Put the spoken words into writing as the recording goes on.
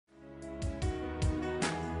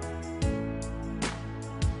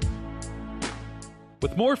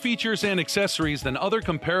With more features and accessories than other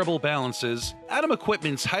comparable balances, Atom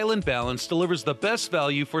Equipment's Highland Balance delivers the best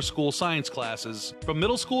value for school science classes. From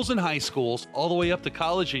middle schools and high schools, all the way up to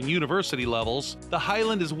college and university levels, the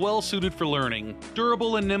Highland is well suited for learning.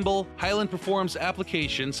 Durable and nimble, Highland performs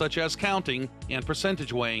applications such as counting and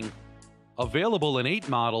percentage weighing. Available in 8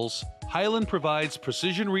 models, Highland provides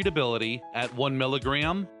precision readability at 1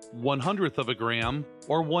 milligram, 1/100th of a gram,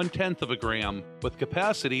 or 1/10th of a gram, with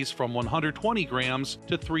capacities from 120 grams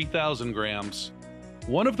to 3,000 grams.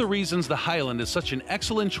 One of the reasons the Highland is such an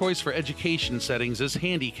excellent choice for education settings is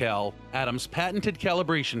HandyCal, Atom's patented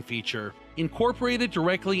calibration feature. Incorporated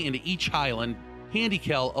directly into each Highland,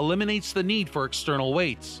 HandyCal eliminates the need for external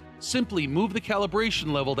weights. Simply move the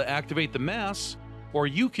calibration level to activate the mass, or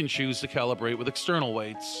you can choose to calibrate with external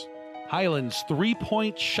weights. Highland's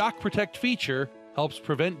 3-point shock protect feature helps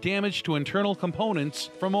prevent damage to internal components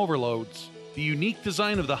from overloads. The unique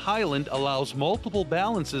design of the Highland allows multiple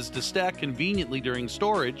balances to stack conveniently during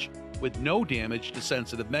storage with no damage to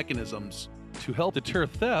sensitive mechanisms. To help deter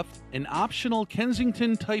theft, an optional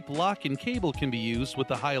Kensington-type lock and cable can be used with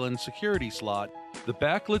the Highland security slot. The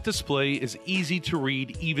backlit display is easy to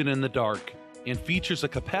read even in the dark, and features a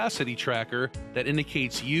capacity tracker that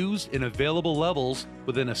indicates used and available levels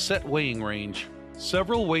within a set weighing range.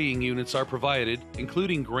 Several weighing units are provided,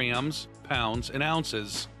 including grams, pounds, and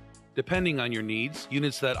ounces. Depending on your needs,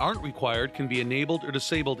 units that aren't required can be enabled or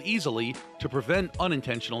disabled easily to prevent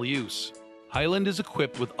unintentional use. Highland is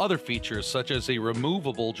equipped with other features such as a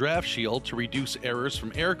removable draft shield to reduce errors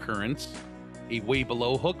from air currents, a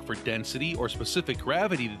weigh-below hook for density or specific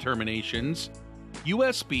gravity determinations,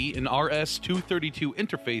 USB and RS-232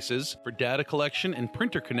 interfaces for data collection and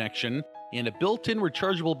printer connection, and a built-in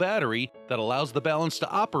rechargeable battery that allows the balance to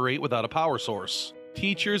operate without a power source.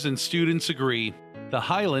 Teachers and students agree. The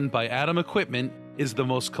Highland by Atom Equipment is the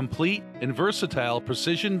most complete and versatile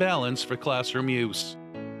precision balance for classroom use.